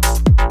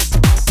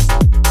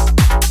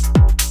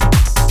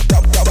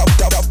dub, dub,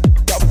 dub, dub,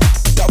 dub,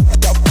 dub,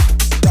 dub,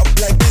 dub,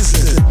 like this.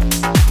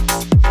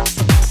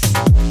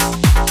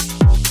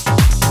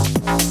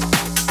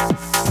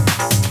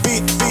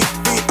 Beat, beat,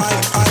 beat,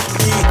 I,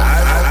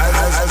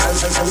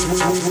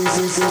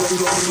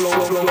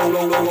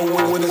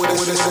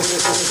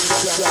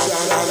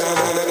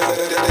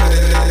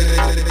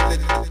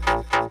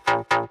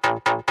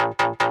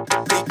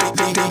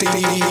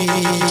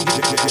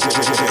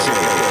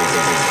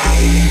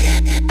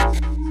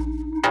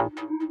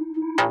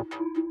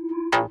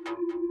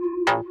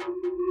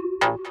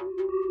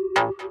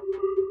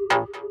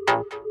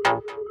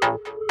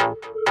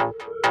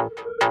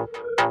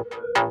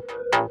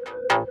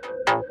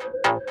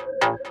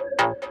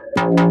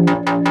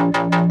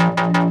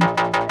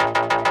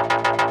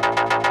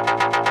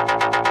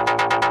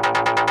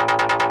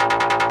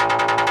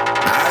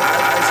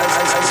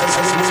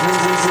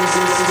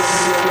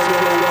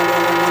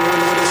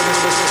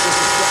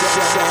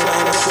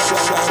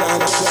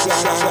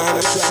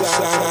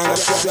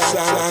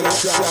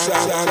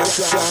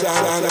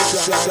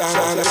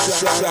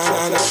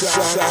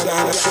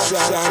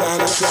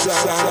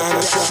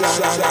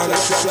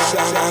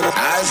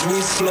 As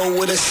we flow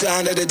with the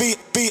sound of the beat,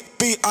 beat,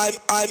 beat,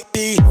 I,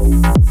 beat.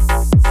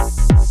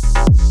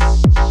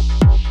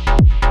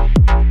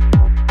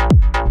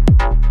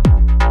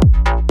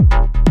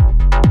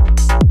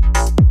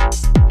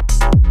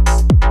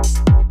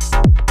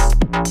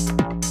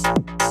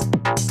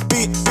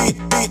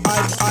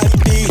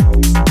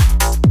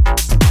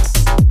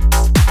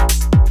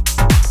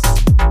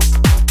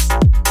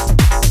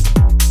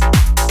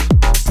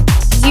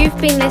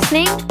 Been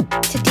listening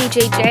to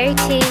DJ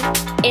JT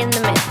in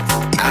the mix.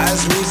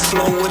 As we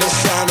flow with the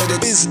sound of the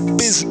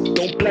biz,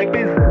 don't play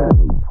biz.